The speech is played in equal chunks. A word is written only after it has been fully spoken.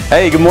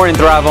Hey, good morning,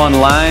 Thrive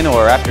Online,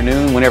 or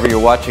afternoon, whenever you're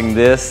watching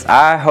this.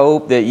 I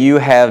hope that you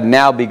have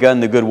now begun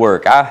the good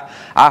work.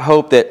 I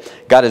hope that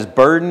God is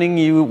burdening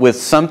you with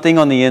something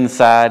on the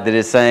inside that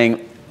is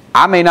saying,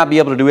 I may not be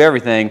able to do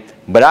everything,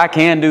 but I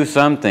can do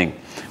something.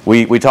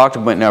 We talked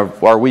about in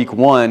our week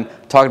one,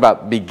 talked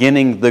about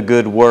beginning the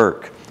good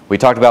work. We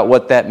talked about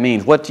what that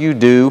means. What do you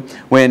do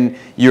when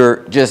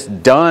you're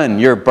just done,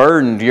 you're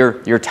burdened,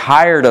 you're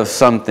tired of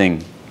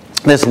something?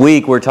 This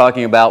week we're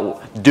talking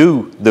about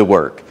do the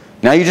work.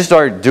 Now you just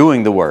start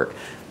doing the work.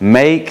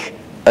 Make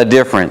a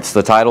difference.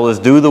 The title is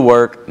Do the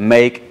Work,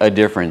 Make a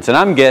Difference. And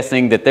I'm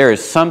guessing that there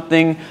is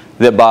something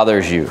that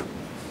bothers you.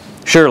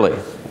 Surely.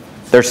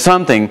 There's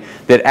something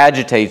that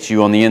agitates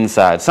you on the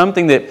inside.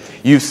 Something that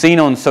you've seen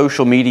on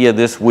social media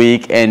this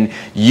week and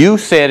you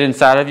said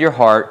inside of your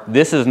heart,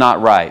 this is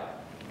not right.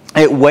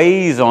 It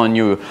weighs on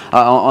you,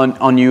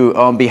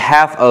 on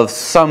behalf of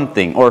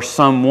something or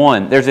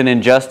someone. There's an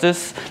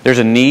injustice, there's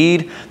a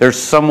need,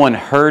 there's someone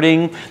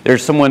hurting,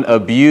 there's someone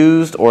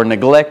abused or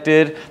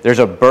neglected, there's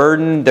a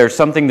burden, there's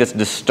something that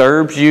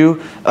disturbs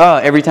you.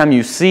 Every time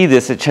you see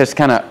this, it just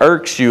kind of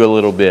irks you a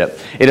little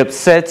bit. It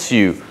upsets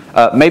you.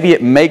 Maybe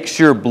it makes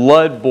your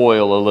blood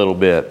boil a little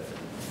bit.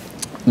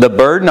 The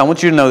burden, I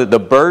want you to know that the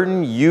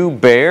burden you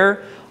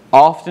bear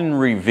often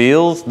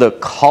reveals the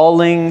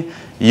calling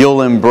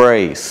you'll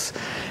embrace.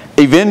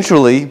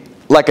 Eventually,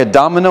 like a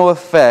domino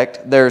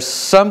effect, there's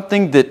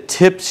something that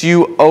tips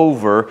you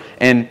over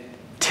and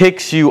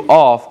ticks you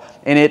off,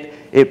 and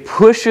it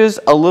pushes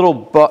a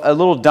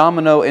little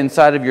domino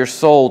inside of your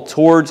soul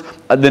towards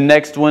the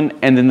next one,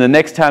 and then the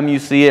next time you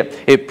see it,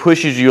 it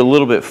pushes you a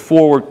little bit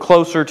forward,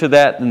 closer to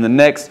that, and the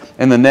next,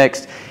 and the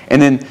next.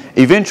 And then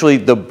eventually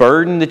the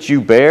burden that you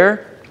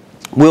bear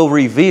will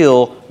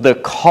reveal the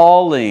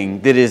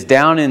calling that is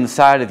down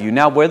inside of you.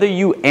 Now, whether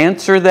you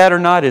answer that or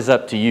not is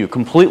up to you,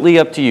 completely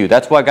up to you.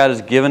 That's why God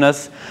has given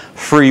us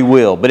free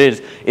will. But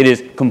it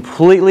is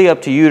completely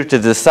up to you to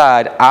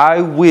decide, I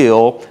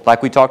will,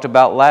 like we talked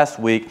about last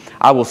week,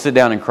 I will sit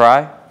down and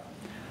cry.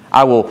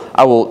 I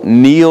will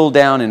kneel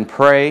down and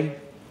pray.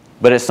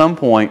 But at some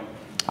point,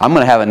 I'm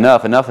going to have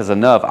enough. Enough is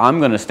enough. I'm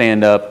going to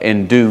stand up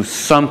and do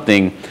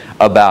something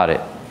about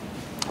it.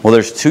 Well,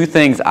 there's two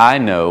things I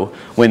know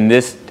when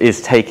this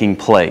is taking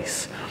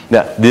place.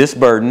 Now, this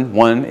burden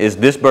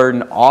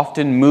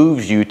often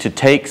moves you to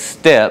take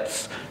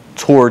steps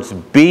towards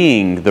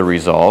being the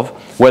resolve,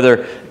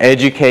 whether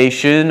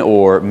education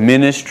or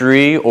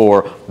ministry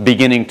or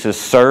beginning to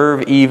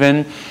serve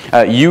even.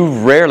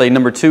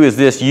 Number two is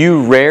this,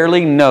 you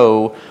rarely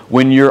know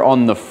when you're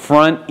on the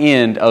front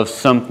end of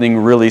something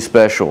really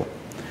special.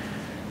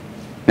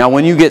 Now,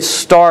 when you get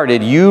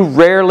started, you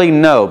rarely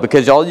know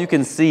because all you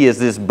can see is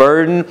this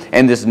burden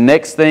and this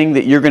next thing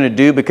that you're going to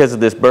do because of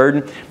this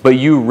burden. But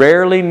you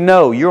rarely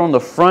know you're on the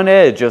front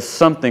edge of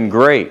something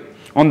great,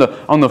 on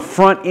the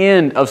front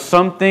end of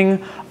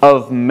something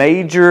of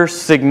major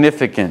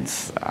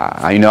significance.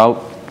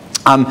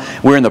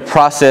 We're in the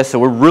process, so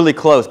we're really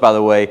close. By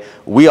the way,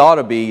 we ought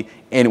to be,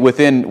 and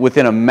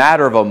within a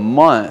matter of a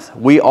month,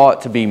 we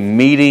ought to be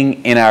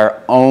meeting in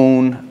our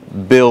own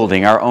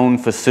building, our own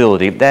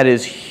facility. That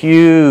is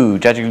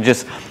huge. I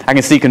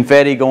can see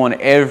confetti going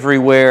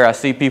everywhere. I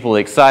see people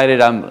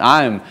excited.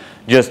 I'm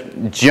just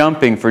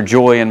jumping for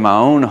joy in my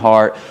own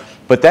heart.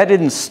 But that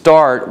didn't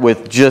start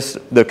with just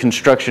the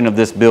construction of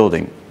this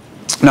building.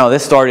 No,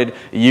 this started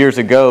years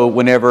ago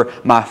whenever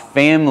my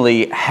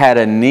family had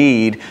a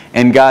need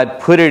and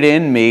God put it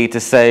in me to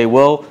say,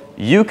 well,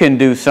 you can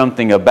do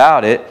something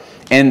about it.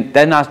 And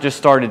then I just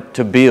started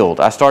to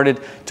build. I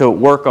started to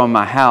work on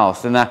my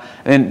house. And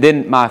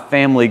then my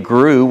family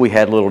grew. We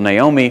had little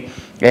Naomi,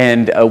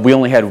 and we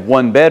only had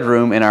one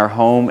bedroom in our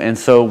home. And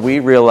so we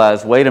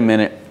realized, wait a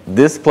minute,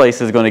 this place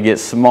is going to get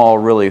small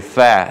really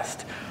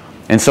fast.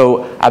 And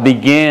so I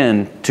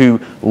began to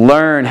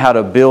learn how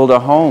to build a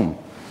home.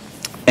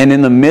 And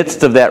in the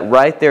midst of that,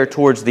 right there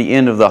towards the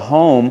end of the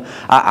home,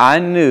 I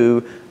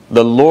knew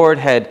the Lord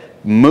had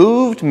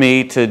moved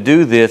me to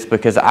do this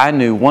because I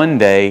knew one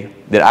day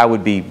that I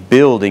would be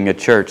building a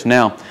church.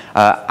 Now,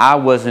 I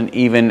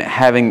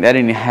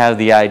didn't have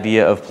the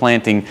idea of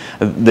planting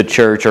the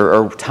church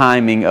or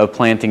timing of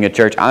planting a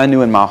church. I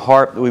knew in my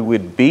heart that we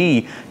would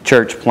be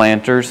church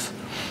planters,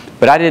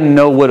 but I didn't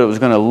know what it was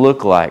going to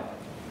look like.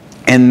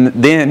 And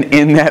then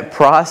in that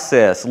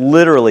process,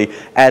 literally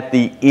at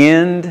the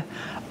end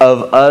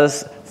of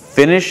us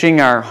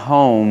finishing our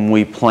home,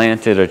 we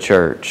planted a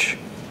church.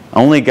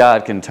 Only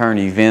God can turn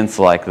events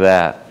like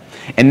that.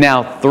 And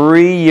now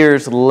 3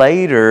 years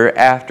later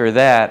after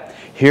that,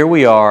 here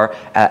we are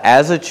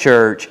as a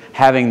church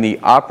having the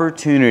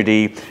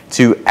opportunity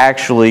to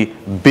actually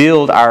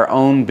build our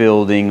own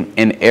building,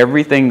 and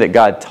everything that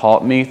God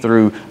taught me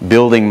through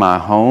building my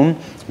home,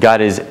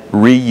 God is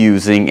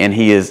reusing and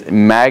He is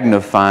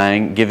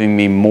magnifying, giving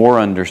me more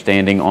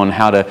understanding on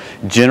how to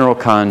general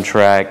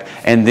contract.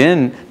 And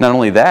then not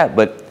only that,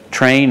 but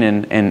train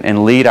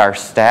and lead our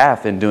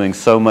staff in doing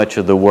so much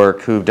of the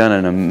work, who've done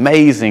an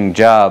amazing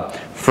job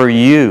for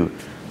you.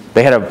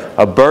 They had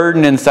a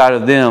burden inside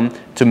of them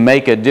to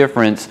make a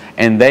difference,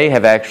 and they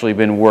have actually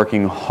been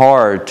working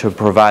hard to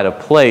provide a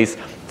place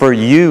for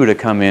you to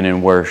come in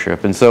and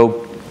worship. And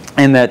so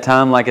in that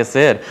time, like I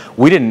said,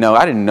 I didn't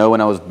know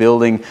when I was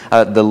doing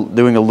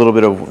a little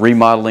bit of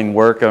remodeling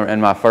work in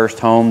my first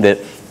home that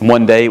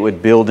one day it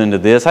would build into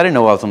this. I didn't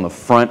know I was on the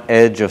front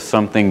edge of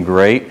something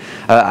great.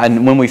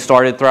 And when we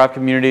started Thrive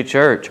Community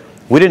Church,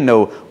 we didn't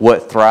know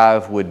what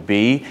Thrive would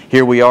be.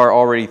 Here we are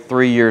already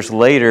 3 years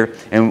later,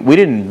 and we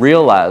didn't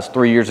realize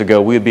 3 years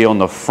ago we would be on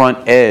the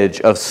front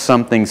edge of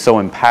something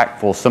so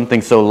impactful,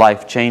 something so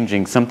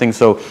life-changing, something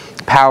so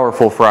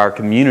powerful for our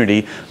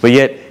community. But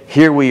yet,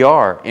 here we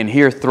are, and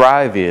here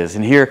Thrive is,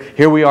 and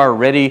here we are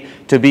ready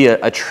to be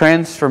a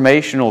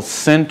transformational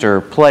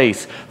center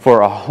place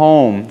for a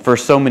home for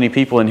so many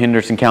people in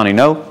Henderson County.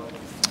 No,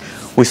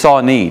 we saw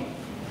a need.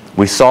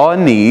 We saw a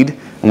need,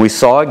 and we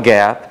saw a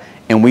gap,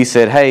 and we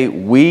said, hey,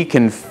 we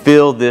can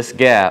fill this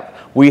gap.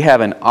 We have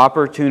an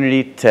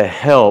opportunity to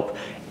help,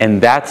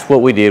 and that's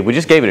what we did. We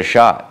just gave it a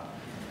shot.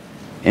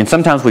 And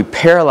sometimes we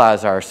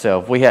paralyze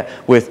ourselves. We have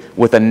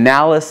with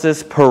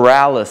analysis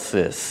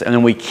paralysis, and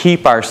then we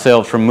keep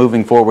ourselves from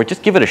moving forward.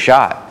 Just give it a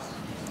shot.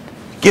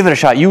 Give it a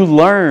shot. You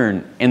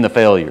learn in the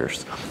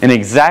failures. And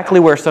exactly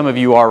where some of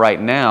you are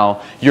right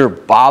now, you're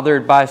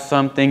bothered by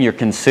something, you're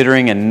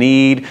considering a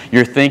need,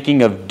 you're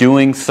thinking of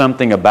doing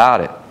something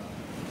about it.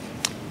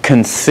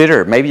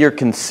 Consider. Maybe you're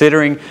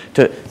considering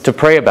to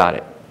pray about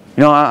it.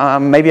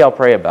 Maybe I'll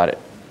pray about it.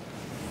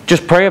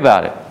 Just pray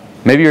about it.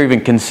 Maybe you're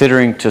even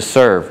considering to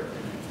serve.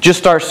 Just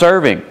start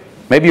serving.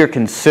 Maybe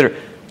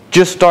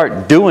just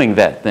start doing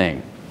that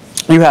thing.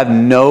 You have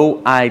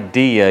no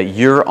idea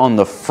you're on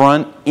the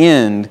front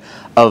end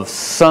of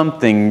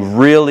something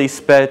really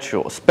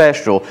special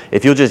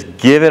if you'll just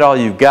give it all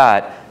you've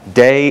got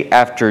day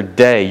after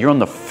day. You're on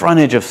the front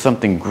edge of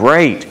something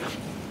great.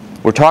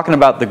 We're talking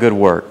about the good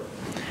work.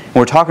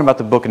 We're talking about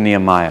the book of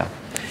Nehemiah.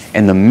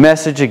 And the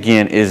message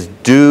again is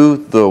do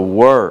the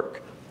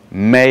work.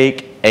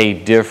 Make a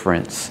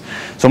difference.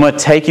 So I'm going to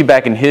take you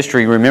back in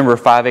history. Remember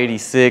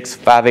 586,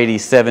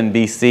 587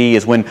 BC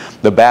is when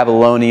the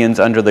Babylonians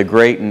under the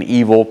great and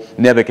evil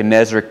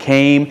Nebuchadnezzar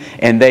came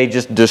and they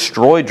just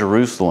destroyed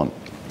Jerusalem.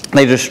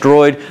 They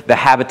destroyed the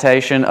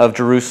habitation of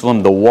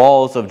Jerusalem, the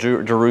walls of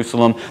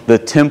Jerusalem, the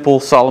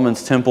temple,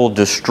 Solomon's temple,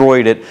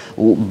 destroyed it,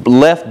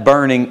 left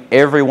burning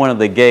every one of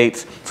the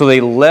gates. So they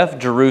left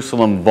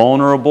Jerusalem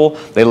vulnerable.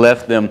 They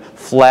left them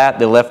flat.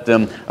 They left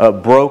them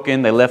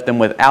broken. They left them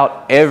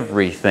without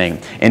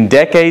everything. And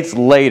decades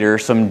later,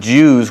 some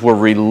Jews were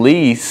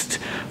released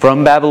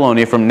from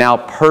Babylonia, from now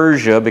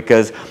Persia,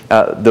 because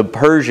the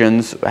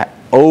Persians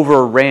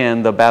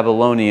overran the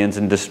Babylonians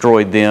and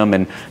destroyed them,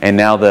 and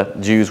now the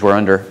Jews were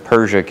under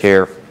Persia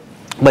care.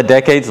 But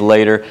decades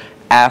later,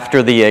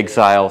 after the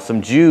exile,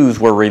 some Jews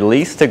were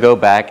released to go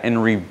back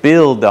and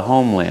rebuild the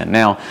homeland.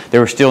 Now, there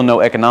was still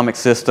no economic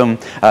system,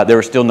 there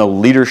was still no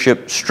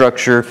leadership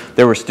structure,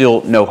 there was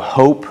still no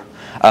hope,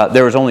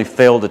 there was only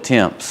failed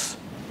attempts.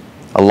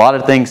 A lot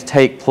of things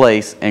take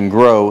place and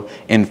grow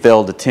in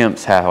failed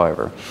attempts,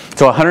 however.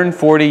 So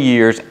 140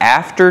 years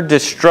after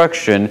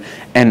destruction,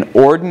 an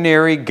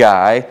ordinary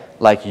guy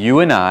like you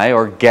and I,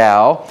 or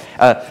gal,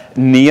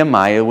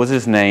 Nehemiah was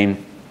his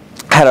name,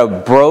 had a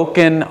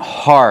broken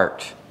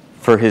heart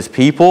for his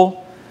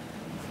people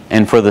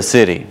and for the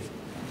city.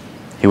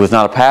 He was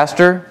not a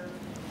pastor.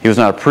 He was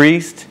not a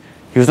priest.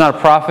 He was not a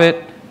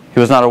prophet. He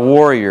was not a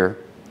warrior.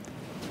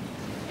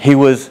 He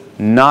was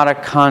not a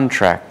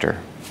contractor.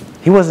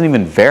 He wasn't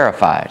even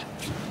verified.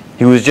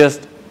 He was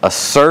just a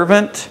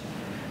servant,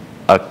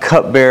 a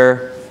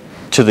cupbearer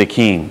to the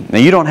king. Now,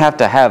 you don't have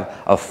to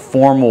have a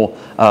formal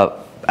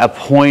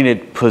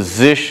appointed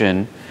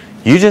position.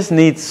 You just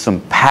need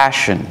some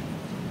passion.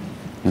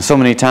 And so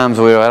many times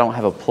I don't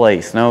have a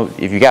place. No,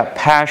 if you got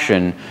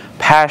passion,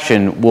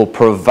 passion will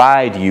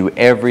provide you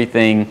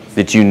everything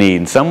that you need.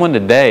 And someone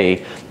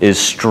today is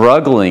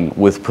struggling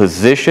with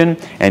position,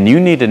 and you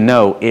need to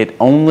know it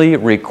only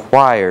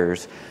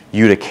requires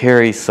you to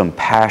carry some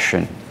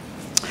passion.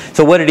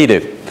 So what did he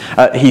do?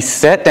 He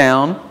sat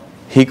down,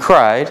 he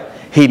cried,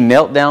 he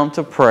knelt down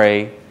to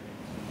pray,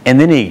 and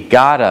then he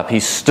got up. He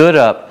stood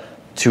up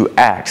to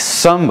act.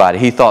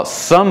 He thought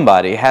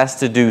somebody has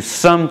to do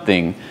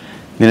something,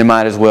 then it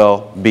might as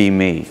well be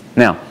me.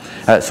 Now,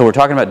 so we're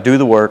talking about do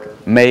the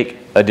work, make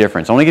a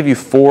difference. I want to give you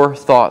 4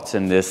 thoughts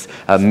in this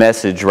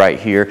message right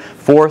here.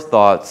 4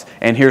 thoughts,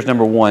 and here's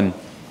number 1.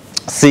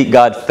 Seek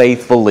God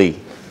faithfully.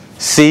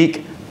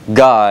 Seek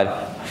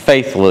God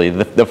faithfully.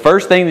 The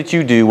first thing that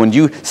you do when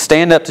you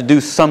stand up to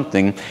do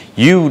something,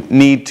 you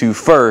need to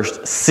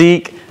first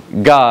seek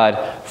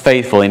God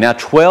faithfully. Now,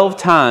 12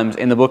 times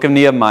in the book of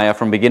Nehemiah,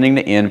 from beginning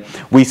to end,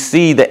 we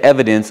see the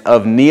evidence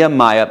of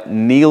Nehemiah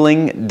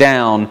kneeling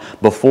down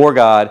before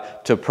God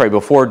to pray,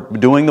 before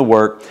doing the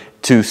work,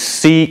 to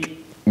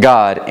seek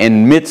God.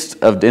 In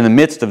the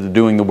midst of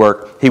doing the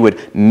work, he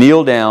would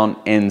kneel down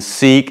and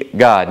seek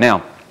God.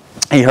 Now,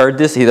 He heard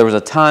this. There was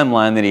a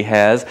timeline that he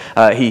has.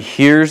 He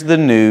hears the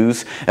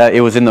news.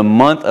 It was in the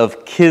month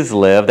of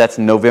Kislev. That's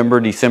November,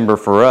 December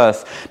for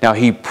us. Now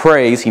he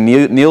prays. He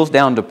kneels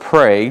down to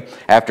pray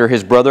after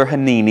his brother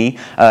Hanini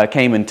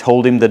came and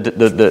told him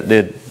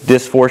the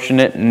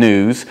disfortunate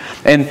news.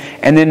 And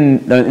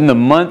then in the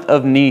month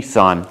of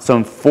Nisan,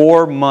 some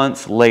 4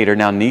 months later.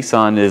 Now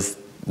Nisan is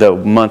the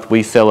month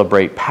we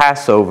celebrate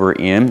Passover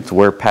in. It's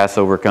where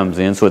Passover comes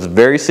in. So it's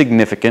very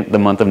significant, the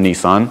month of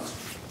Nisan.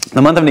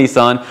 The month of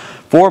Nisan,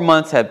 4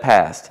 months had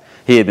passed.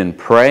 He had been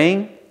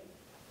praying.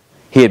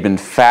 He had been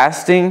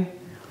fasting.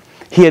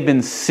 He had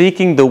been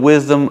seeking the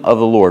wisdom of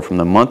the Lord from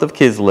the month of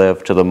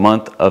Kislev to the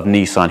month of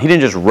Nisan. He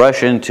didn't just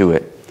rush into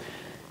it.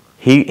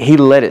 He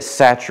let it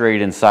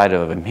saturate inside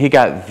of him. He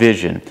got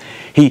vision.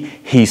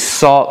 He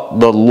sought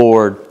the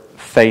Lord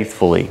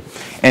faithfully.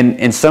 And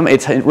it's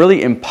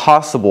really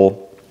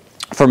impossible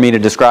for me to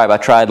describe. I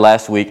tried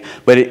last week,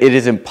 but it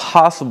is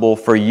impossible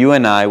for you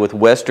and I with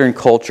Western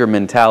culture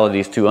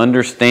mentalities to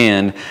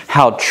understand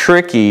how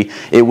tricky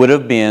it would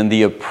have been,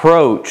 the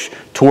approach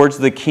towards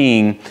the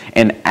king,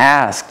 and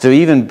have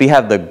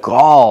the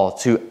gall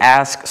to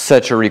ask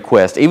such a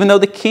request. Even though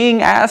the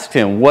king asked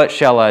him, "What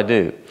shall I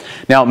do?"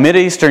 Now,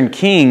 Mideastern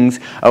kings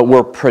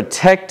were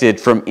protected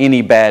from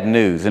any bad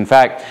news. In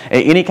fact,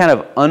 any kind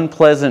of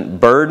unpleasant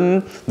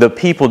burden, the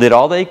people did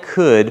all they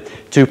could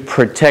to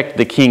protect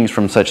the kings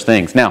from such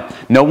things. Now,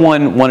 no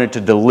one wanted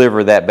to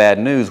deliver that bad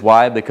news.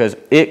 Why? Because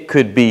it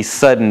could be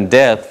sudden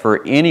death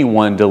for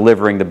anyone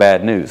delivering the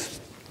bad news.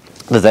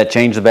 Does that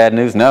change the bad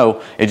news?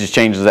 No, it just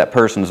changes that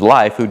person's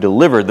life who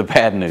delivered the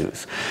bad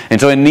news. And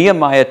so in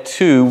Nehemiah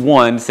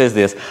 2:1 says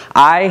this,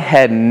 "I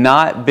had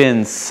not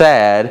been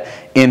sad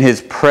in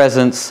his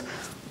presence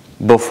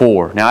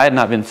before." Now, I had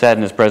not been sad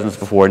in his presence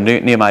before.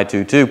 Nehemiah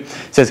 2:2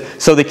 says,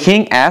 "So the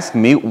king asked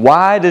me,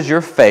 'Why does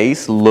your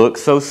face look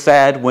so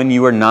sad when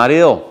you are not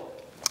ill?'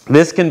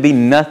 This can be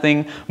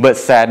nothing but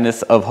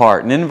sadness of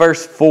heart." And in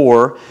verse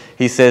 4,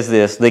 he says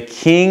this, "The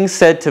king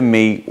said to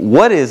me,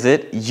 'What is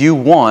it you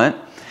want?'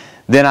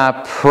 Then I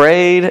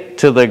prayed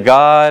to the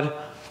God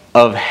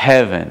of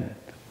heaven."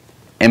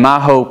 And my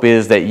hope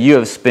is that you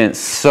have spent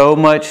so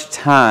much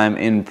time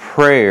in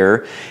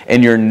prayer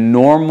in your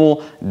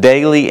normal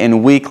daily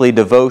and weekly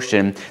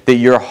devotion that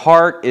your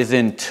heart is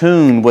in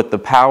tune with the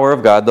power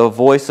of God, the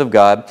voice of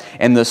God,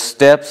 and the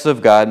steps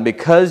of God. And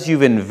because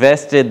you've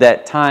invested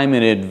that time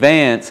in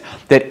advance,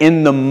 that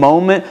in the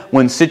moment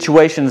when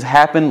situations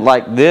happen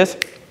like this,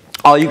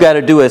 all you got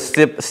to do is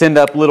send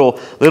up little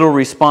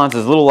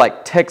responses, little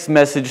like text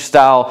message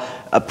style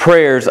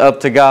prayers up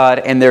to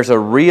God, and there's a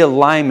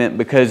realignment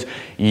because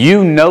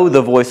you know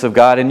the voice of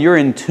God and you're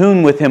in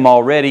tune with Him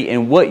already,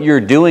 and what you're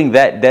doing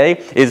that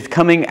day is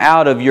coming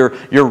out of your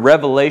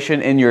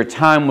revelation and your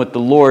time with the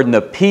Lord, and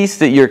the peace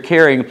that you're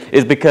carrying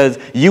is because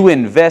you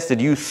invested,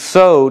 you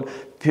sowed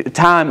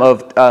time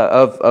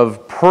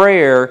of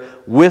prayer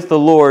with the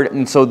Lord,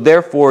 and so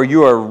therefore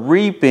you are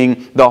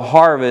reaping the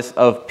harvest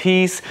of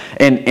peace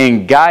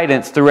and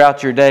guidance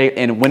throughout your day.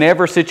 And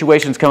whenever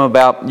situations come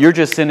about, you're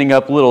just sending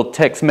up little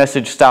text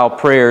message style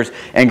prayers,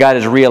 and God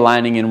is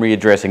realigning and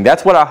readdressing.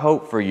 That's what I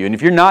hope for you. And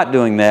if you're not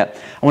doing that,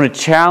 I want to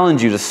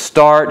challenge you to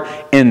start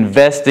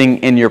investing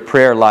in your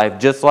prayer life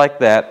just like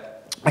that.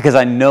 Because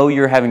I know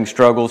you're having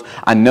struggles,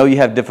 I know you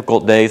have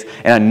difficult days,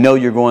 and I know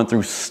you're going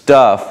through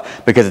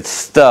stuff because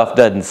stuff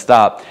doesn't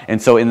stop.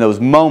 And so in those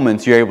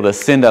moments, you're able to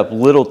send up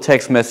little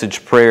text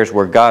message prayers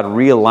where God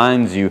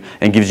realigns you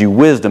and gives you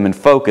wisdom and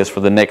focus for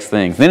the next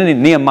things. Then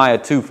in Nehemiah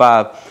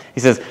 2:5,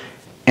 he says,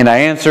 "And I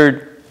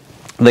answered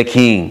the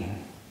king."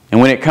 And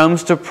when it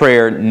comes to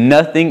prayer,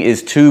 nothing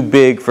is too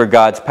big for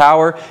God's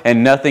power,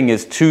 and nothing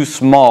is too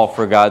small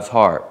for God's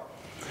heart.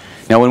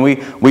 Now, when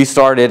we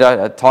started,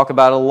 I talk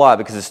about it a lot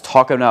because it's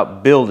talking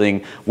about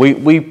building.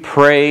 We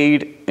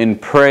prayed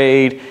and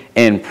prayed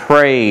and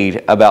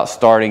prayed about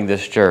starting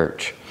this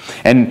church.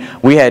 And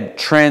we had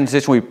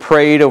transition. We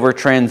prayed over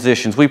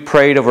transitions. We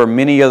prayed over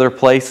many other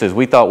places.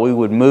 We thought we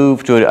would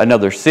move to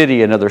another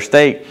city, another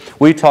state.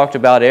 We talked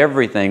about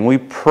everything. We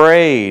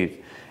prayed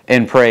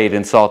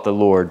and sought the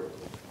Lord.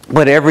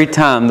 But every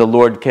time the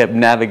Lord kept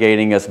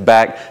navigating us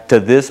back to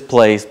this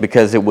place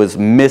because it was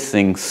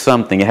missing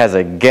something. It has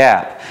a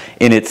gap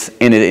in its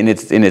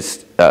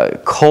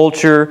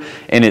culture,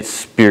 in its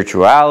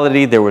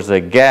spirituality. There was a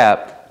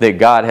gap that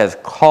God has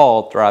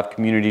called Thrive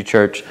Community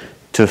Church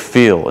to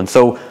fill. And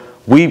so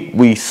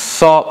we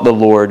sought the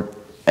Lord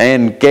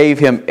and gave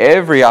Him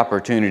every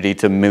opportunity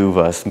to move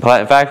us. In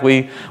fact,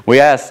 we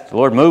asked,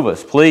 "Lord, move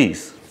us,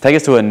 please. Take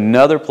us to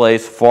another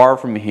place far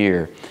from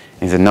here."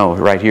 He said, "No,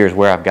 right here is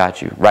where I've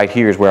got you. Right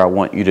here is where I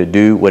want you to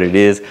do what it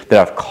is that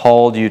I've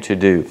called you to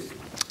do."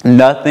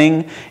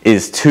 Nothing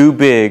is too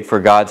big for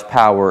God's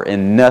power,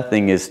 and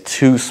nothing is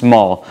too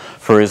small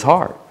for His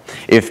heart.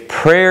 If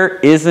prayer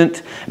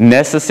isn't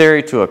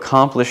necessary to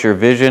accomplish your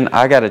vision,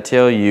 I got to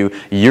tell you,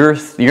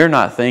 you're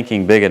not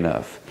thinking big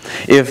enough.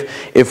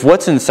 If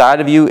what's inside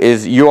of you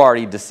is you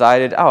already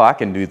decided, oh, I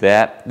can do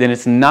that, then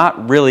it's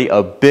not really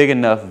a big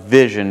enough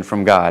vision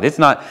from God.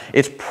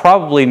 It's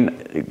probably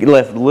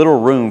left little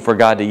room for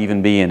God to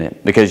even be in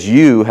it because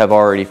you have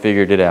already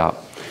figured it out.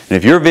 And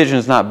if your vision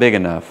is not big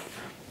enough,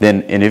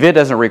 and if it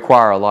doesn't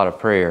require a lot of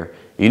prayer,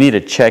 you need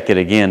to check it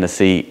again to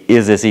see,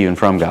 is this even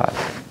from God?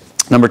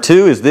 Number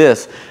 2 is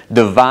this: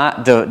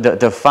 define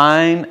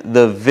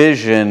the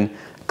vision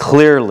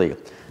clearly.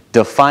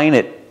 Define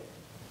it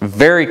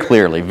very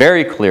clearly,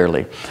 very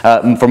clearly.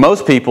 For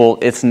most people,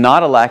 it's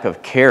not a lack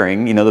of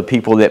caring. You know, the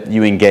people that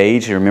you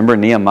engage. Remember,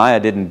 Nehemiah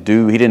didn't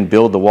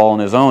build the wall on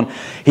his own.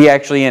 He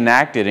actually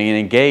enacted and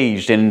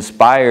engaged and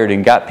inspired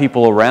and got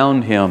people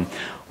around him.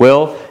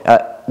 Well,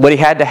 what he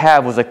had to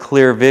have was a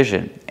clear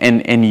vision.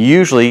 And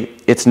usually,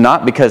 it's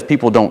not because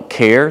people don't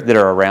care that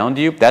are around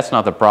you. That's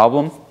not the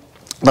problem.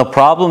 The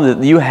problem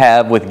that you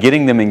have with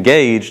getting them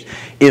engaged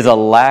is a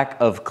lack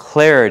of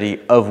clarity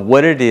of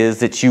what it is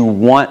that you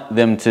want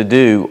them to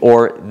do,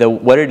 or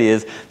what it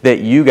is that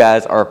you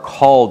guys are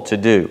called to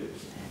do.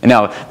 And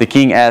now, the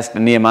king asked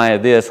Nehemiah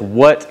this: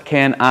 what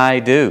can I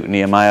do?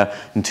 Nehemiah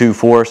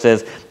 2:4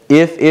 says,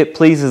 if it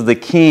pleases the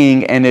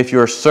king, and if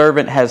your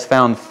servant has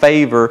found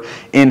favor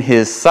in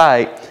his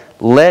sight,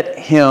 let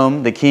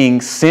him, the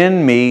king,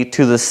 send me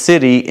to the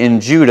city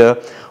in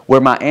Judah where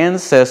my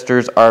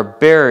ancestors are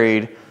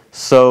buried,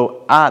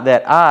 so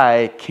that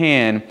I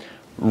can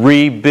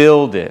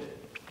rebuild it.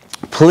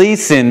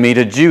 Please send me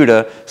to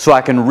Judah so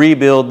I can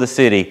rebuild the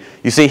city.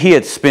 You see, he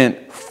had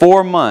spent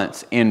 4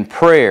 months in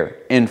prayer,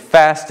 in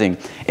fasting,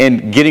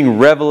 and getting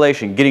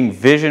revelation, getting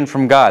vision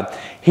from God.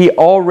 He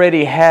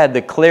already had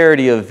the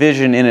clarity of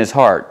vision in his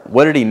heart.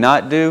 What did he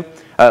not do?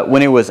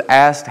 When he was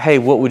asked, hey,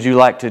 what would you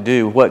like to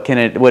do? What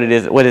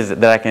is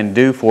it that I can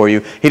do for you?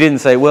 He didn't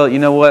say, well, you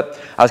know what?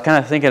 I was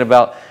kind of thinking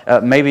about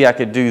maybe I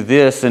could do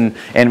this, and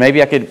maybe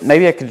I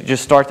could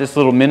just start this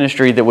little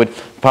ministry that would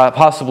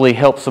possibly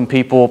help some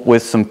people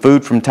with some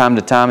food from time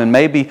to time. And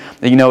maybe,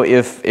 you know,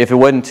 if it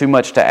wasn't too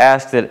much to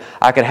ask, that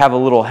I could have a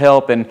little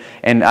help, and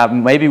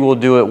maybe we'll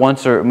do it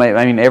once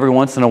every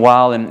once in a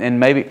while, and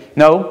maybe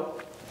no.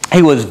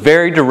 He was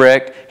very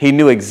direct. He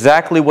knew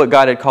exactly what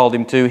God had called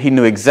him to. He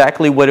knew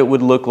exactly what it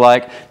would look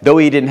like. Though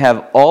he didn't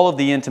have all of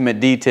the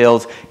intimate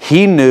details,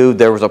 he knew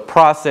there was a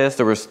process,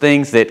 there was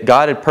things that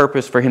God had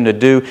purposed for him to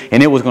do,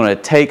 and it was going to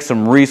take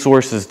some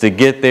resources to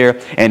get there,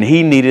 and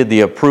he needed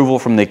the approval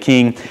from the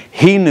king.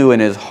 He knew in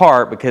his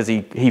heart, because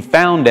he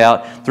found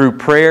out through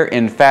prayer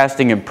and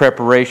fasting and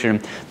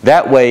preparation,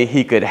 that way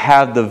he could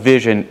have the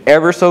vision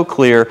ever so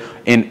clear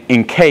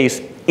in case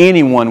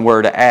anyone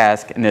were to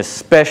ask, and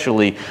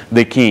especially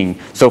the king.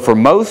 So for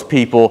most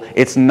people,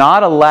 it's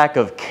not a lack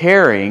of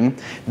caring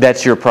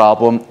that's your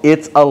problem.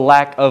 It's a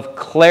lack of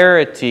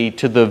clarity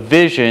to the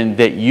vision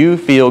that you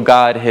feel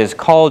God has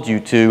called you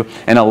to.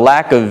 And a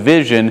lack of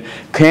vision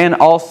can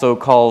also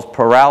cause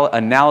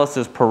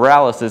analysis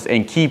paralysis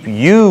and keep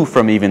you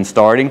from even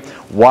starting.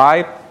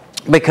 Why?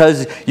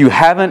 Because you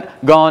haven't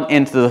gone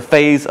into the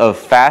phase of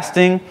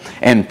fasting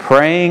and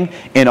praying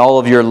and all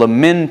of your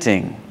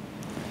lamenting.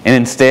 And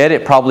instead,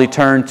 it probably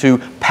turned to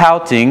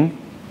pouting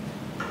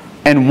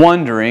and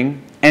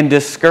wondering and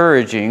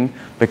discouraging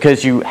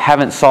because you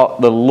haven't sought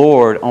the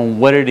Lord on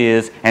what it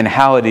is and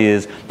how it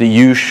is that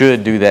you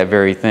should do that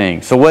very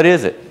thing. So what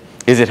is it?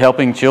 Is it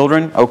helping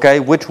children?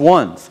 Okay, which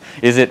ones?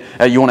 Is it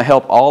you want to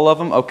help all of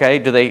them?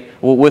 Okay,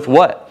 with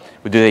what?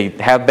 Do they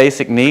have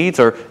basic needs,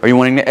 or are you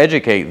wanting to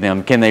educate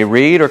them? Can they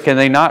read or can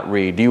they not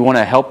read? Do you want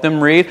to help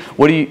them read?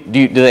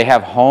 Do they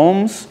have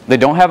homes? They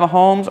don't have a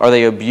homes? Are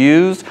they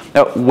abused?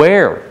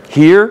 Where?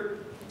 Here?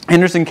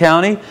 Henderson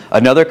County?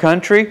 Another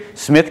country?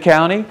 Smith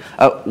County?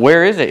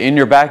 Where is it? In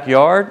your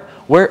backyard?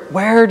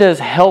 Where does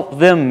help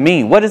them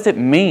mean? What does it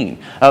mean?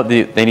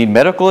 They need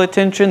medical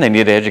attention. They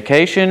need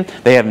education.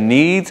 They have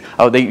needs.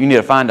 You need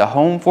to find a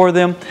home for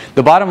them.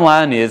 The bottom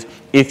line is,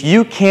 if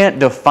you can't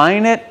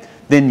define it,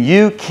 then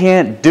you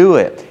can't do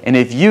it. And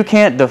if you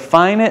can't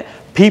define it,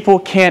 people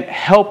can't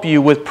help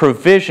you with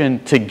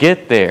provision to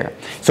get there.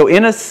 So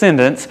in a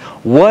sentence,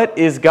 what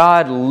is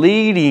God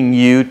leading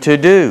you to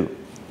do?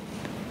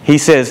 He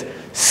says,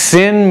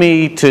 send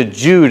me to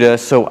Judah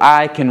so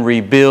I can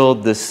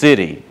rebuild the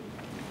city.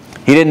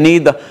 He didn't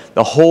need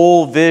the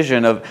whole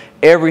vision of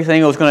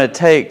everything it was going to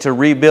take to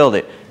rebuild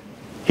it.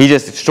 He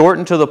just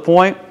shortened to the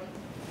point.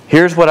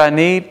 Here's what I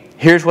need.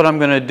 Here's what I'm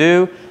going to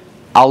do.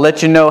 I'll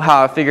let you know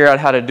how I figure out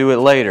how to do it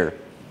later.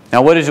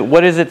 Now, what is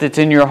it that's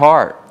in your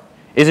heart?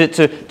 Is it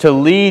to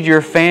lead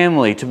your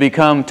family to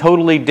become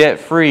totally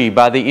debt-free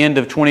by the end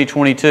of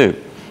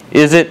 2022?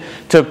 Is it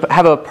to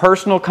have a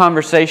personal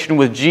conversation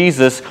with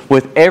Jesus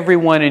with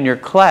everyone in your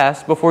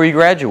class before you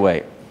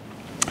graduate?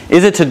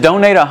 Is it to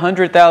donate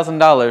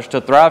 $100,000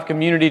 to Thrive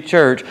Community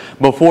Church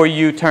before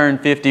you turn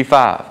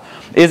 55?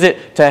 Is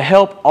it to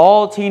help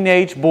all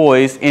teenage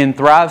boys in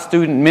Thrive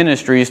Student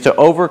Ministries to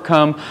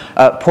overcome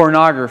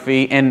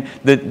pornography and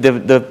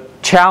the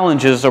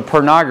challenges of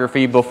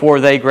pornography before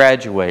they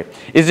graduate?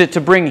 Is it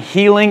to bring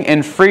healing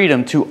and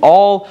freedom to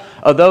all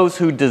of those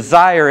who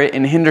desire it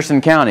in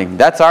Henderson County?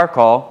 That's our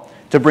call,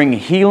 to bring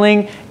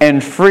healing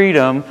and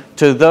freedom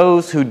to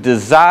those who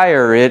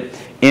desire it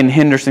in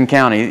Henderson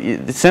County.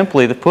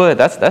 Simply put,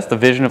 that's the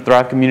vision of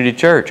Thrive Community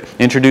Church.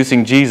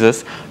 Introducing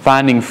Jesus,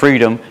 finding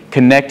freedom,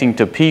 connecting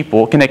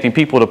people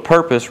to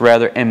purpose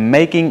rather, and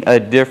making a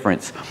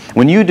difference.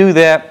 When you do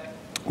that,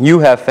 you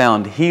have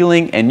found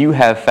healing and you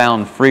have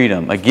found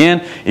freedom.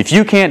 Again, if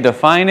you can't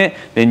define it,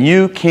 then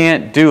you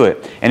can't do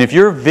it. And if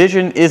your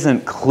vision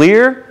isn't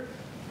clear,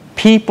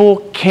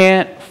 people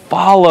can't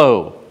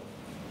follow.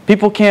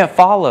 People can't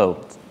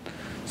follow.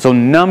 So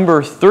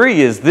number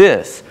 3 is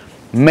this: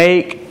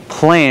 make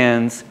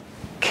plans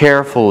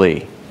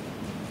carefully.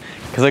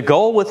 Because a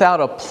goal without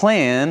a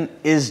plan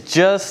is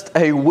just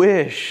a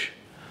wish.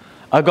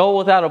 A goal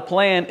without a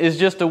plan is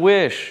just a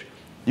wish.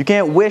 You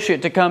can't wish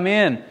it to come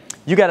in.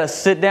 You got to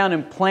sit down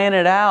and plan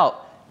it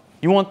out.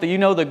 You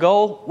know the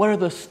goal? What are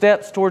the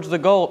steps towards the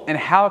goal? And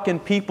how can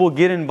people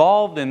get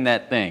involved in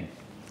that thing?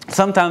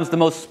 Sometimes the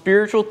most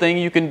spiritual thing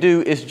you can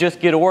do is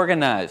just get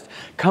organized.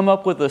 Come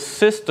up with a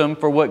system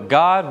for what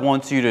God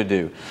wants you to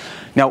do.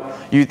 Now,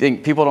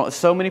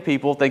 so many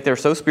people think they're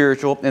so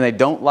spiritual and they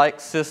don't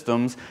like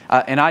systems.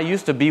 And I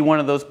used to be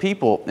one of those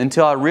people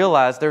until I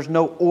realized there's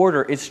no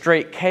order. It's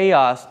straight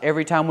chaos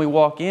every time we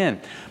walk in.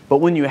 But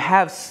when you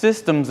have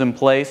systems in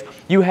place,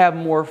 you have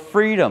more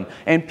freedom.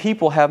 And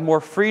people have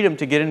more freedom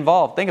to get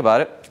involved. Think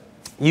about it.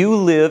 You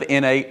live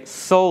in a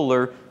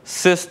solar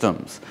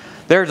systems.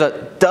 There's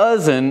a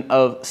dozen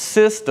of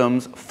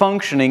systems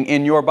functioning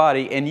in your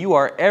body, and you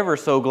are ever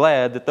so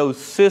glad that those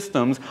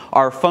systems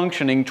are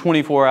functioning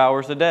 24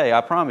 hours a day. I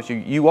promise you,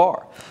 you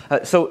are.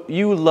 So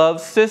you love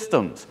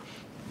systems.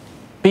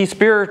 Be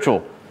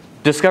spiritual.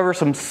 Discover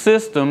some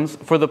systems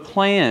for the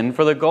plan,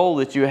 for the goal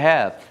that you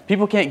have.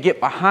 People can't get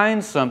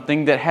behind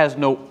something that has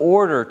no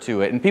order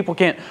to it, and people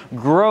can't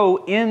grow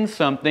in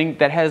something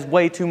that has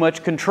way too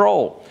much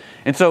control.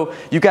 And so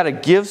you've got to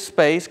give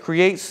space,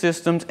 create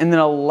systems, and then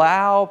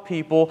allow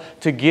people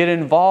to get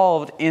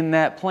involved in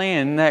that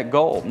plan, in that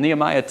goal.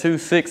 Nehemiah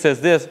 2:6 says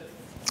this: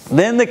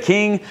 "Then the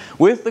king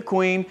with the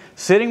queen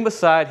sitting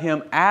beside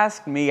him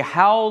asked me,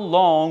 'How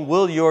long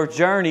will your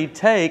journey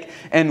take,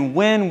 and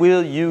when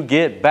will you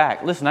get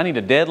back?'" Listen, I need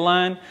a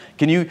deadline.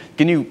 Can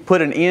you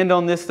put an end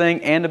on this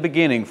thing and a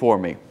beginning for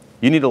me?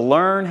 You need to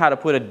learn how to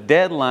put a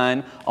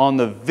deadline on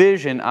the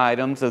vision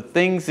items of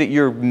things that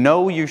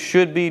you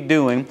should be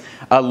doing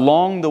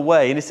along the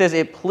way. And it says,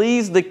 "It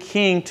pleased the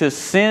king to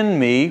send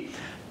me,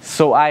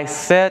 so I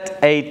set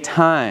a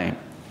time."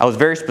 I was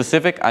very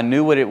specific. I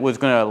knew what it was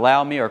going to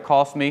allow me or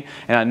cost me,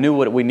 and I knew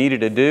what we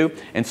needed to do.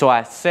 And so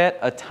I set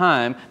a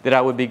time that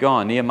I would be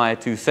gone. Nehemiah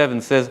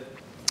 2:7 says,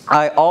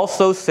 "I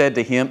also said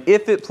to him,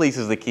 'If it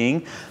pleases the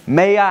king,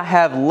 may I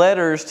have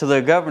letters to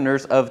the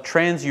governors of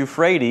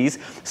Trans-Euphrates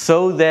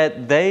so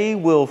that they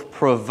will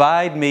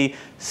provide me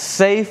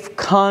safe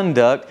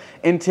conduct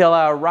until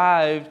I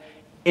arrived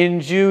in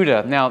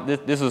Judah.'" Now,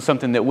 this was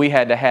something that we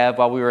had to have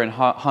while we were in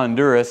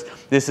Honduras.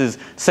 This is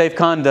safe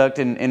conduct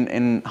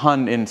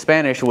in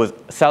Spanish was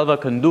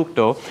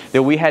salvoconducto,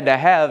 that we had to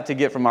have to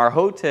get from our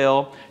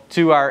hotel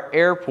to our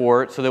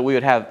airport so that we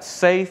would have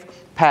safe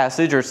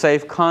passage or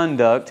safe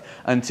conduct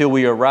until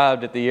we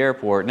arrived at the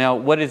airport. Now,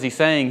 what is he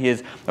saying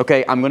is,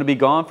 okay, I'm going to be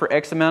gone for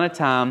X amount of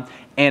time,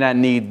 and I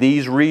need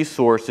these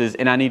resources,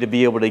 and I need to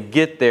be able to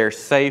get there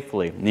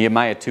safely.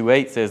 Nehemiah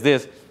 2:8 says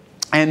this: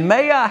 "And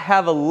may I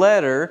have a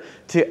letter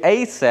to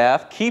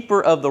Asaph,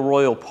 keeper of the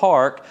royal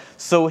park,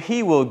 so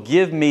he will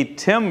give me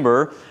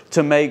timber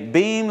to make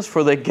beams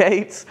for the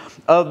gates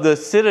of the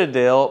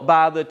citadel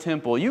by the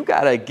temple." You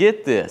got to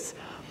get this.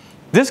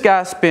 This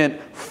guy spent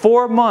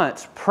 4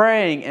 months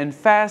praying and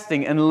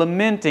fasting and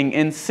lamenting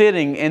and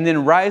sitting and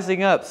then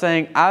rising up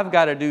saying, "I've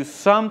got to do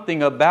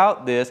something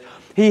about this."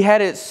 He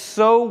had it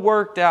so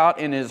worked out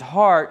in his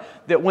heart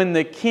that when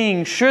the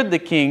king,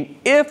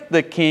 if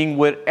the king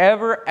would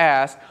ever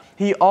ask,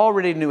 he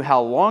already knew how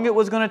long it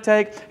was going to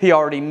take. He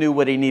already knew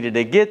what he needed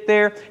to get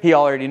there. He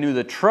already knew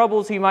the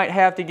troubles he might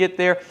have to get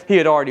there. He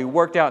had already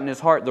worked out in his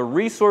heart the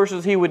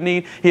resources he would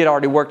need. He had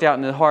already worked out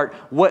in his heart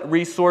what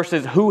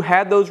resources, who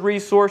had those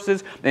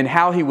resources, and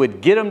how he would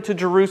get them to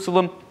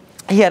Jerusalem.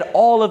 He had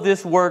all of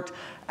this worked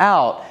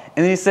out.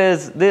 And he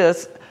says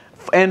this: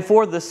 "And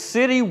for the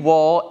city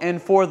wall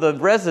and for the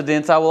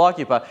residence I will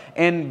occupy.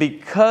 And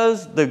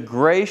because the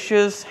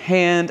gracious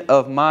hand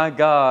of my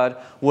God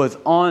was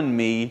on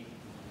me,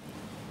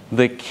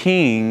 the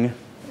king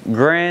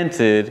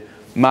granted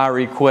my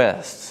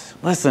requests."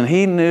 Listen,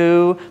 he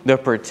knew the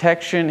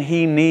protection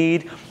he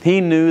needed.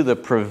 He knew the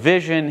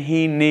provision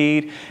he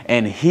needed.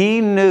 And he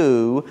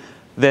knew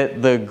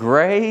that the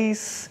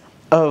grace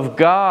of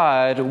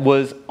God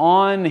was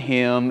on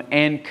him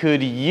and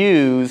could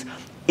use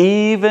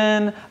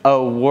even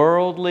a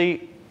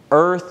worldly,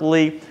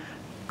 earthly,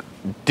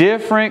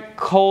 different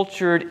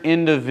cultured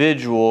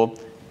individual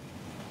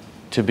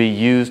to be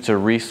used to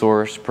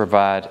resource,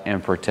 provide,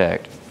 and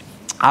protect.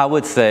 I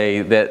would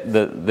say that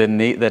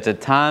the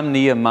time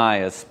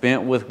Nehemiah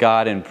spent with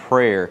God in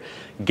prayer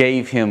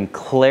gave him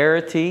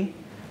clarity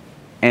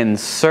and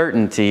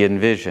certainty and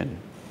vision.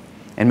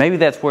 And maybe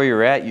that's where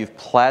you're at. You've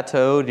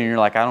plateaued and you're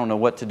like, I don't know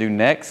what to do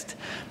next.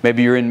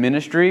 Maybe you're in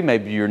ministry.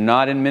 Maybe you're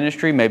not in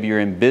ministry. Maybe you're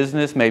in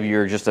business. Maybe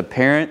you're just a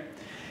parent.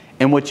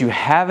 And what you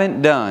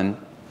haven't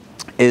done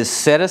is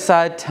set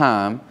aside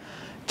time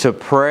to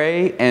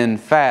pray and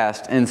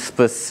fast and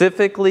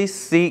specifically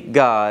seek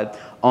God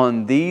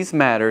on these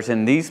matters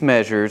and these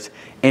measures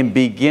and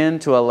begin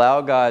to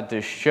allow God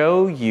to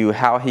show you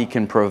how He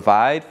can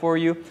provide for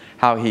you,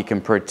 how He can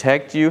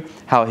protect you,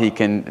 how He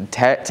can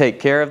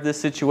take care of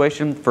this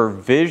situation, for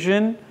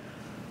vision,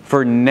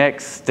 for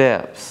next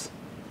steps.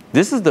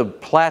 This is the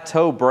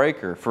plateau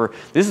breaker.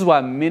 This is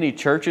why many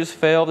churches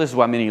fail. This is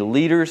why many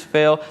leaders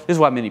fail. This is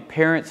why many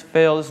parents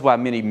fail. This is why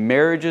many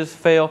marriages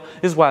fail.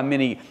 This is why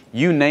many,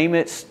 you name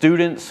it,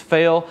 students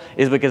fail,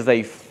 is because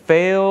they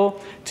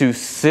fail to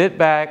sit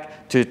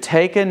back, to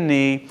take a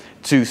knee,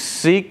 to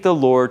seek the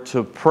Lord,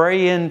 to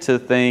pray into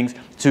things,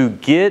 to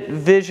get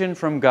vision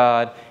from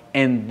God,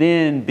 and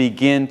then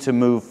begin to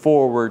move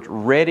forward,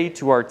 ready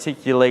to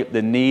articulate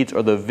the needs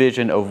or the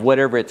vision of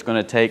whatever it's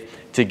going to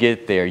take to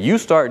get there. You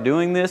start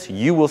doing this,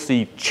 you will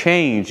see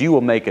change. You will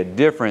make a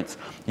difference.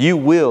 You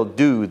will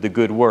do the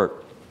good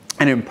work.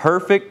 An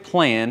imperfect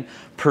plan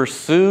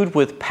pursued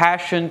with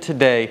passion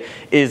today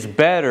is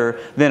better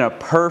than a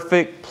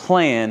perfect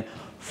plan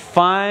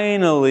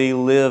finally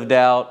lived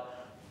out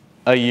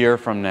a year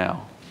from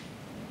now.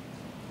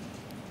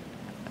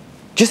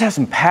 Just have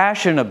some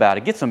passion about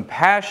it. Get some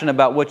passion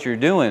about what you're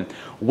doing.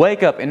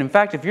 Wake up. And in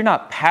fact, if you're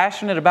not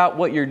passionate about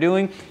what you're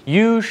doing,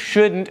 you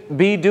shouldn't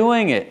be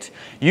doing it.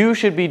 You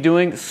should be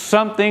doing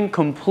something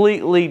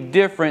completely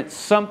different,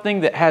 something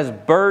that has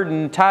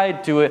burden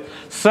tied to it,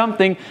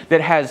 something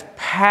that has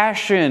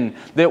passion,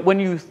 that when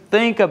you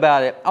think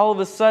about it, all of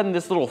a sudden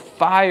this little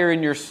fire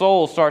in your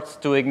soul starts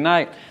to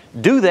ignite.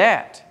 Do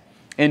that.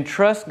 And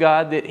trust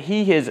God that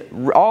He has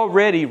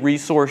already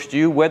resourced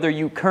you, whether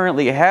you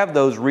currently have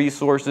those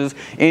resources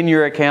in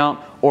your account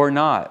or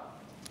not.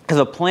 Because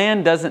a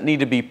plan doesn't need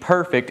to be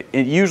perfect.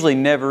 It usually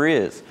never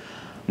is.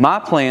 My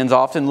plans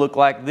often look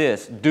like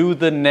this. Do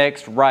the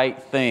next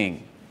right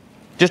thing.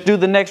 Just do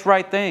the next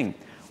right thing.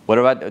 What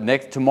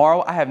about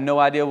tomorrow? I have no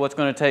idea what's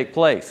going to take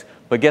place.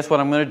 But guess what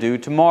I'm going to do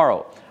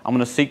tomorrow? I'm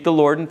going to seek the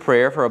Lord in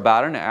prayer for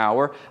about an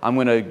hour. I'm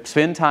going to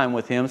spend time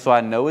with Him so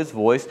I know His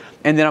voice.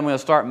 And then I'm going to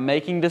start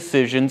making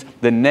decisions,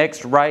 the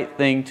next right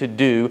thing to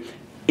do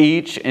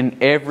each and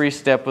every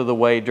step of the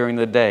way during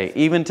the day.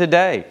 Even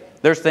today,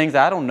 there's things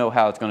I don't know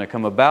how it's going to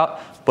come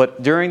about.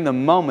 But during the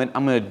moment,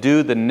 I'm going to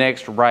do the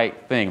next right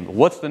thing.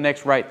 What's the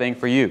next right thing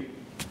for you?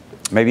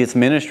 Maybe it's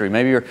ministry.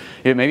 Maybe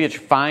it's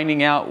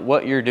finding out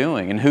what you're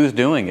doing and who's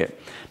doing it.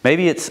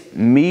 Maybe it's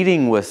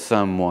meeting with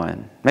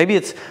someone. Maybe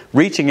it's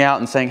reaching out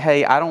and saying,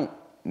 hey, I don't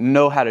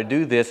know how to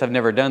do this. I've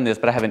never done this,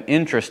 but I have an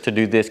interest to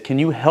do this. Can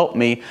you help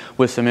me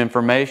with some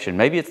information?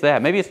 Maybe it's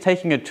that. Maybe it's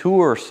taking a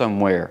tour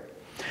somewhere.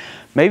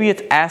 Maybe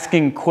it's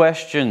asking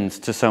questions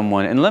to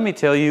someone. And let me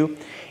tell you,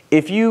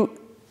 if you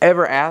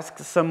ever ask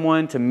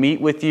someone to meet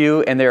with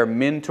you and they're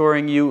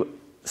mentoring you,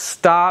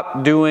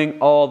 stop doing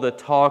all the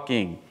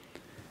talking.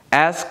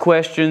 Ask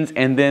questions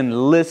and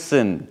then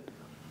listen.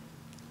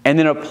 And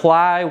then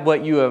apply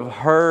what you have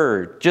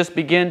heard. Just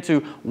begin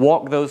to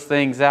walk those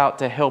things out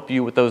to help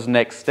you with those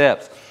next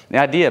steps. The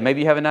idea,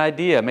 maybe you have an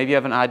idea. Maybe you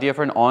have an idea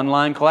for an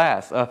online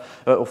class.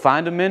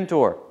 Find a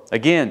mentor.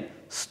 Again,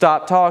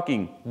 stop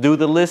talking. Do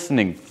the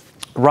listening.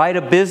 Write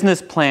a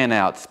business plan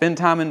out. Spend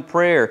time in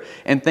prayer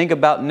and think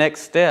about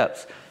next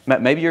steps.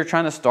 Maybe you're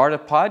trying to start a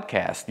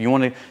podcast. You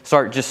want to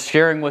start just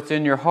sharing what's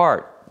in your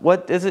heart.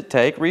 What does it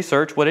take?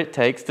 Research what it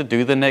takes to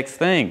do the next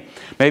thing.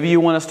 Maybe you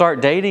want to start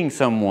dating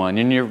someone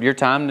and you're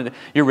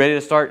ready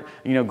to start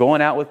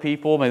going out with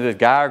people, maybe a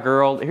guy or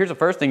girl. Here's the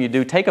first thing you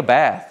do. Take a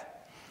bath.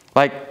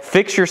 Like,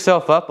 fix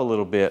yourself up a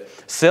little bit.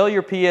 Sell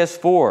your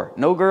PS4.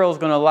 No girl's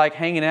going to like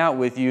hanging out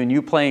with you and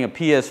you playing a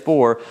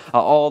PS4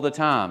 all the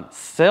time.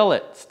 Sell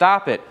it.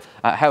 Stop it.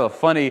 I have a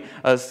funny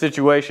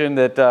situation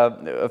that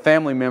a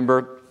family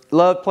member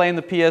loved playing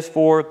the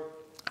PS4.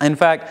 In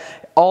fact,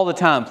 all the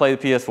time play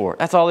the PS4.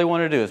 That's all he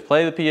wanted to do is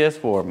play the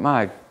PS4.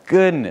 My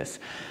goodness.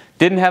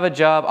 Didn't have a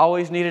job,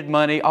 always needed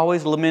money,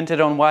 always lamented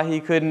on why he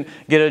couldn't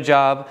get a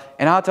job.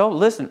 And I told him,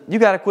 listen, you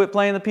got to quit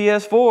playing the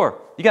PS4.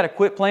 You got to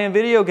quit playing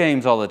video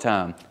games all the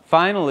time.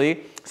 Finally,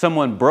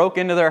 someone broke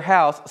into their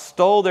house,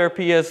 stole their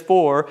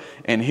PS4,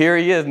 and here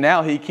he is.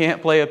 Now he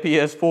can't play a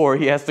PS4.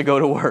 He has to go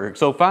to work.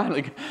 So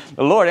finally,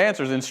 the Lord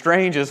answers in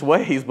strangest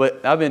ways,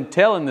 but I've been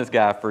telling this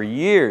guy for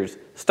years,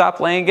 stop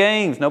playing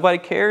games. Nobody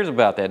cares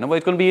about that.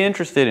 Nobody's going to be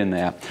interested in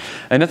that.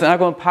 And it's not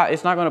going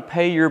to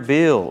pay your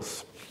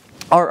bills.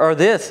 Or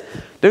this,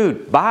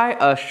 dude, buy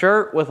a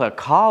shirt with a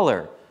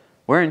collar.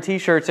 Wearing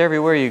t-shirts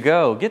everywhere you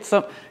go. Get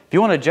some. If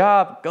you want a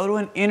job, go to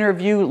an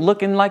interview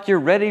looking like you're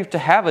ready to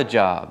have a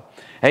job.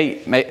 Hey,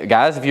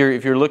 guys, if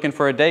you're looking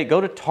for a date, go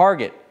to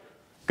Target.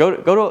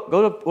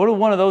 Go to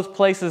one of those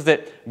places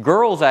that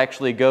girls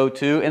actually go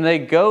to, and they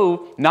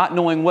go not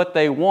knowing what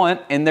they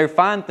want, and they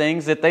find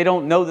things that they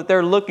don't know that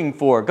they're looking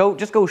for.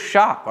 Just go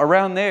shop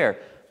around there.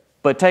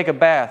 But take a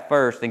bath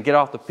first and get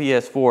off the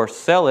PS4.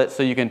 Sell it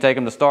so you can take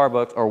them to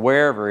Starbucks or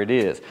wherever it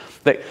is.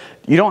 But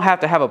you don't have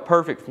to have a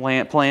perfect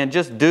plan.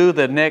 Just do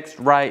the next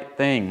right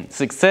thing.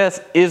 Success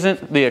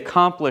isn't the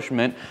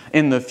accomplishment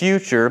in the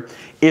future.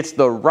 It's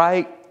the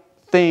right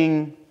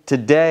thing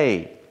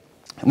today.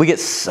 We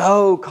get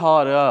so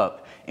caught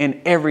up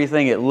in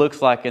everything it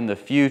looks like in the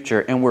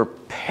future, and we're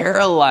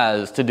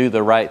paralyzed to do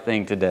the right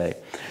thing today.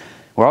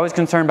 We're always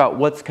concerned about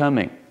what's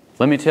coming.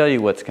 Let me tell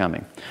you what's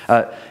coming.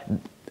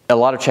 A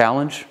lot of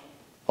challenge,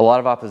 a lot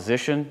of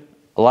opposition,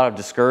 a lot of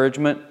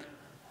discouragement,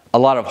 a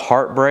lot of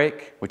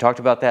heartbreak. We talked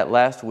about that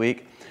last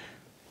week.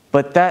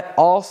 But that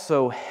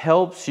also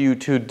helps you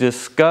to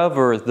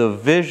discover the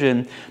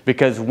vision,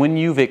 because when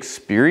you've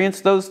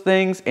experienced those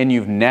things and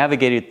you've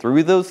navigated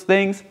through those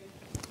things,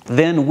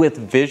 then with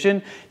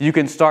vision, you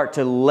can start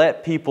to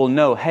let people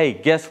know, hey,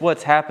 guess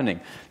what's happening?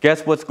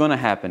 Guess what's going to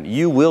happen?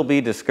 You will be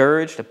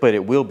discouraged, but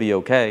it will be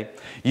okay.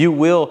 You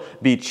will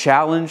be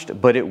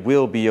challenged, but it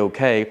will be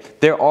okay.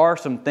 There are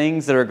some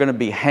things that are going to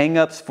be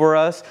hang-ups for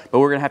us, but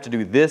we're going to have to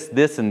do this,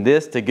 this, and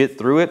this to get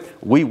through it.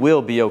 We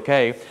will be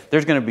okay.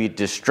 There's going to be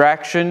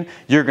distraction.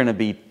 You're going to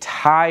be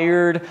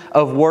tired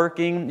of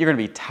working. You're going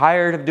to be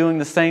tired of doing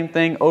the same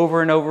thing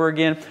over and over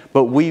again,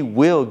 but we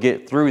will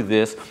get through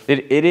this.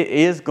 It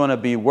is going to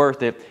be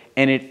worth it,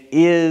 and it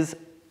is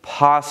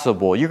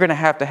possible. You're going to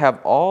have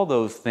all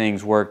those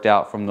things worked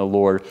out from the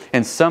Lord,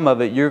 and some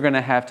of it you're going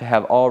to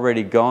have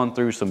already gone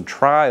through some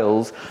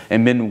trials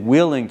and been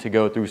willing to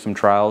go through some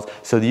trials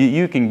so that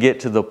you can get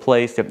to the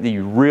place that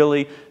you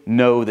really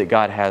know that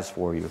God has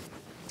for you.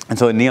 And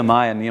so in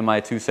Nehemiah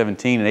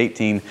 2:17 and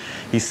 18,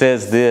 he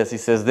says this. He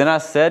says, "Then I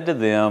said to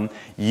them,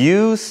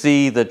 you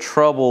see the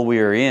trouble we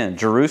are in.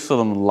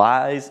 Jerusalem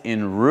lies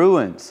in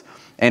ruins,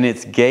 and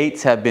its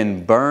gates have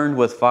been burned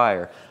with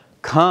fire.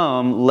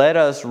 Come, let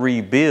us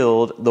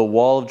rebuild the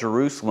wall of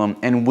Jerusalem,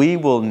 and we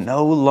will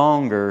no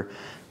longer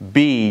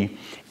be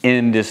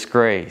in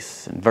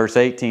disgrace." In verse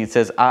 18 it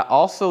says, "I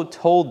also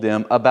told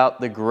them about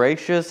the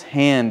gracious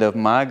hand of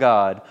my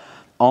God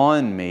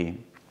on me,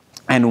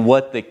 and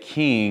what the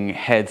king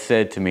had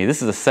said to me."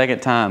 This is the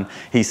second time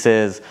he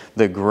says,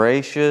 the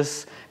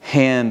gracious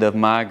hand of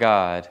my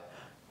God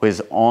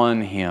was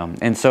on him.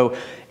 And so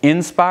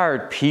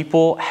inspired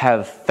people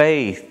have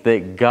faith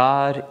that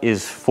God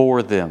is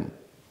for them.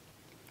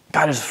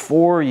 God is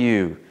for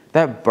you.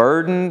 That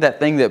burden, that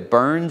thing that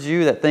burns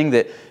you, that thing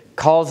that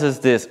causes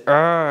this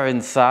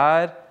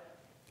inside,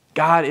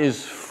 God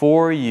is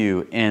for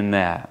you in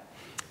that.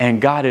 And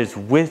God is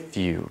with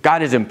you.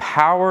 God is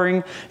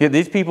empowering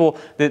these people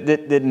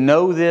that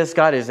know this.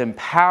 God is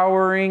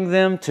empowering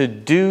them to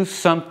do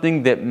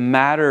something that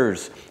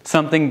matters,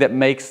 something that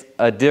makes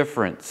a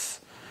difference.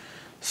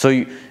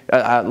 So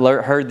I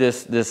heard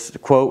this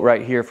quote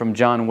right here from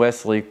John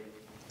Wesley.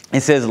 It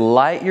says,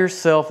 "Light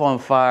yourself on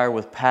fire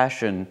with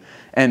passion,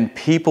 and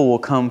people will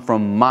come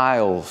from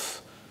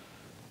miles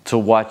to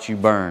watch you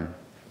burn."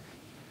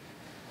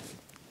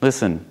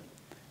 Listen,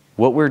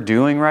 what we're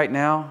doing right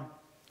now,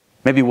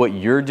 maybe what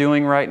you're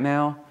doing right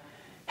now,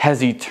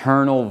 has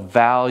eternal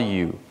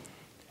value.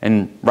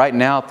 And right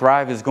now,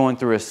 Thrive is going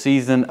through a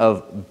season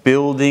of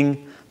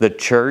building the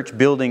church,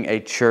 building a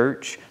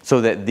church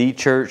so that the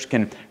church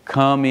can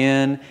come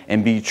in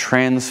and be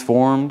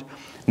transformed.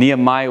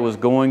 Nehemiah was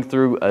going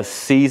through a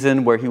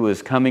season where he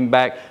was coming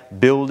back,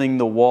 building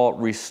the wall,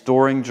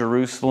 restoring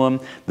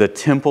Jerusalem. The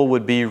temple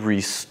would be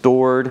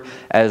restored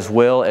as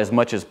well, as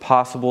much as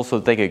possible, so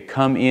that they could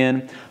come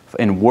in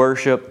and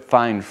worship,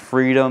 find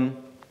freedom.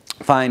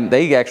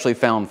 They actually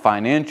found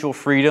financial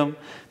freedom.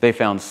 They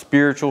found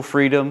spiritual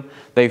freedom.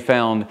 They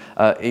found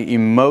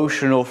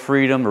emotional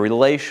freedom,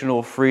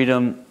 relational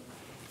freedom.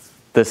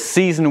 The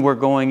season we're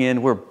going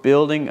in, we're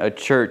building a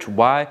church.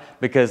 Why?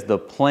 Because the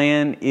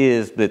plan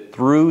is that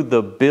through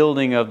the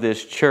building of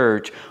this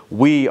church,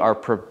 we are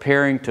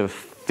preparing to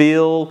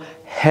fill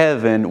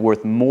heaven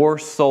with more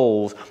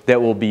souls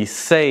that will be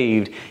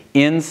saved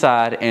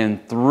inside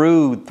and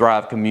through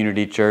Thrive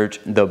Community Church,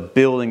 the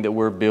building that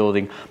we're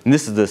building. And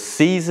this is the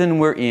season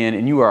we're in,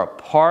 and you are a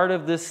part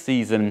of this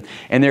season,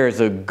 and there is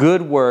a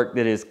good work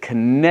that is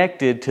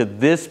connected to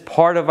this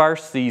part of our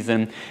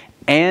season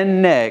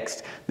and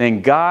next.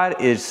 Then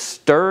God is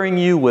stirring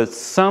you with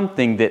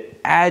something that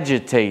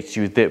agitates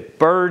you, that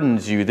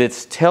burdens you,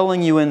 that's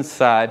telling you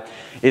inside,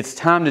 it's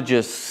time to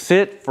just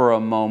sit for a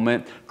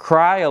moment,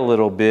 cry a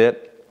little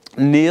bit,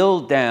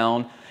 kneel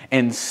down,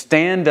 and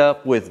stand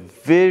up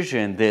with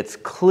vision that's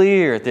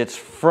clear, that's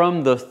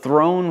from the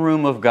throne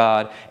room of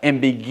God, and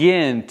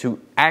begin to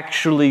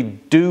actually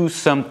do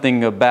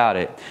something about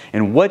it.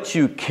 And what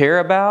you care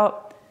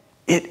about,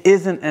 it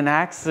isn't an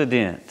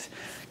accident.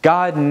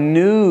 God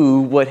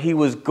knew what He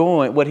was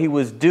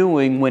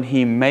doing when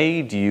He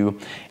made you,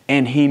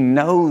 and He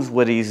knows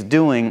what He's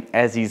doing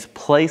as He's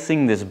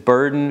placing this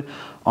burden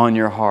on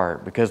your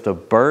heart. Because the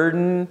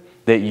burden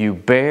that you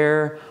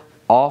bear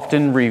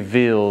often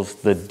reveals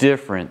the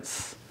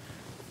difference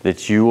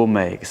that you will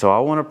make. So I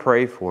want to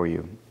pray for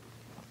you.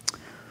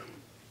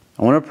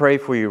 I want to pray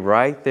for you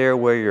right there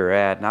where you're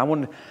at. And I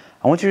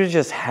want you to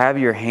just have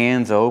your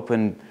hands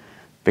open,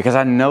 because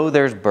I know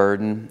there's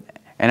burden,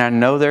 and I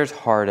know there's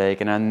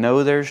heartache, and I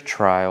know there's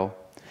trial,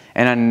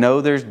 and I know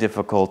there's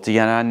difficulty,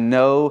 and I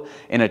know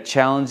in a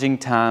challenging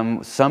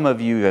time some of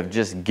you have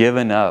just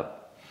given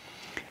up.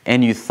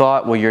 And you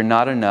thought, well, you're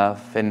not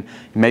enough, and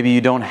maybe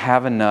you don't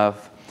have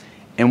enough.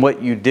 And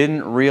what you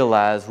didn't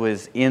realize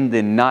was in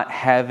the not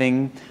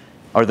having,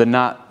 or the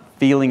not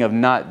feeling of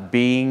not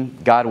being,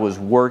 God was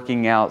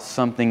working out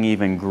something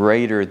even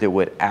greater that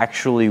would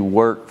actually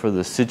work for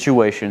the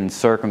situation and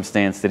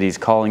circumstance that He's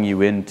calling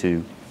you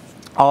into.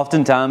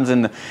 Oftentimes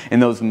in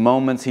those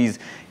moments,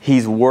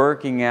 He's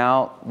working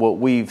out what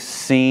we've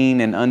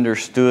seen and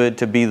understood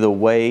to be the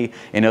way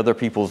in other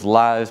people's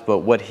lives. But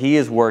what He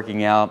is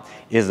working out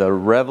is a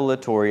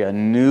revelatory, a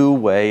new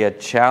way, a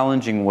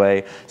challenging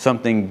way,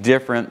 something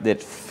different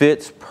that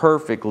fits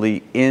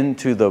perfectly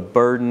into the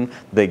burden,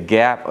 the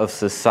gap of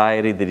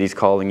society that He's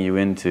calling you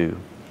into.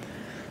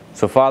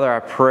 So Father, I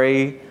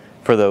pray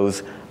for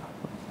those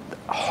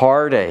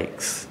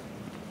heartaches,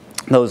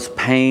 those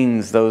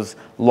pains, those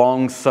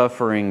long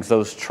sufferings,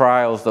 those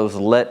trials, those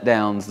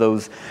letdowns,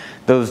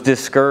 those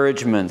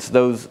discouragements,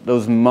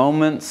 those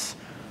moments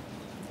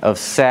of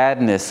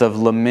sadness, of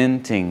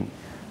lamenting,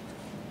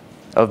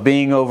 of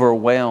being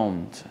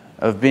overwhelmed,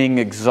 of being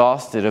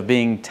exhausted, of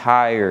being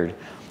tired,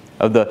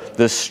 of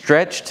the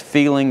stretched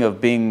feeling of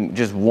being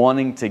just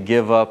wanting to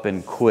give up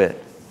and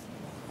quit.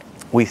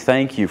 We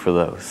thank You for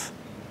those.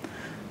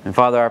 And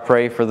Father, I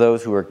pray for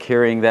those who are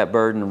carrying that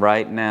burden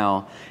right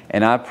now.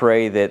 And I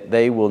pray that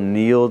they will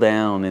kneel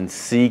down and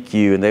seek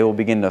You, and they will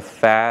begin to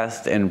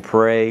fast and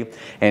pray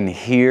and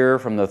hear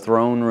from the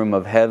throne room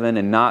of heaven,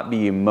 and not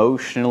be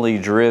emotionally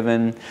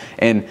driven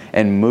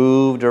and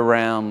moved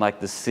around like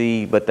the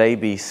sea, but they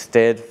be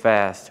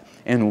steadfast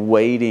and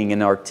waiting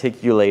and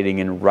articulating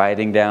and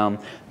writing down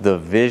the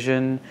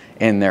vision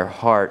in their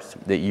hearts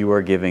that You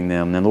are giving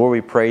them. And Lord,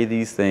 we pray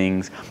these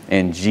things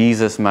in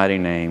Jesus' mighty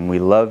name. We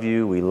love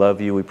You, we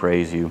love You, we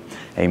praise You.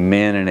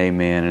 Amen and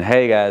amen. And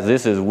hey guys,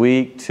 this is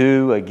week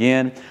 2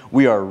 again.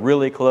 We are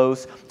really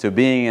close to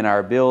being in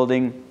our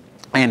building.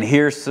 And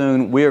here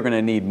soon, we are going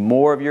to need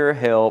more of your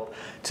help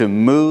to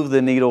move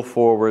the needle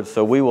forward.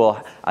 So we will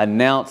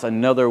announce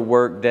another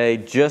work day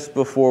just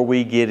before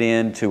we get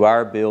into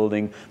our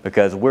building,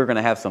 because we're going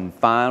to have some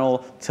final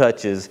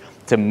touches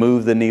to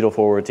move the needle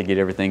forward to get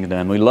everything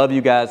done. We love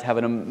you guys. Have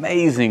an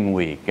amazing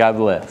week. God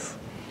bless.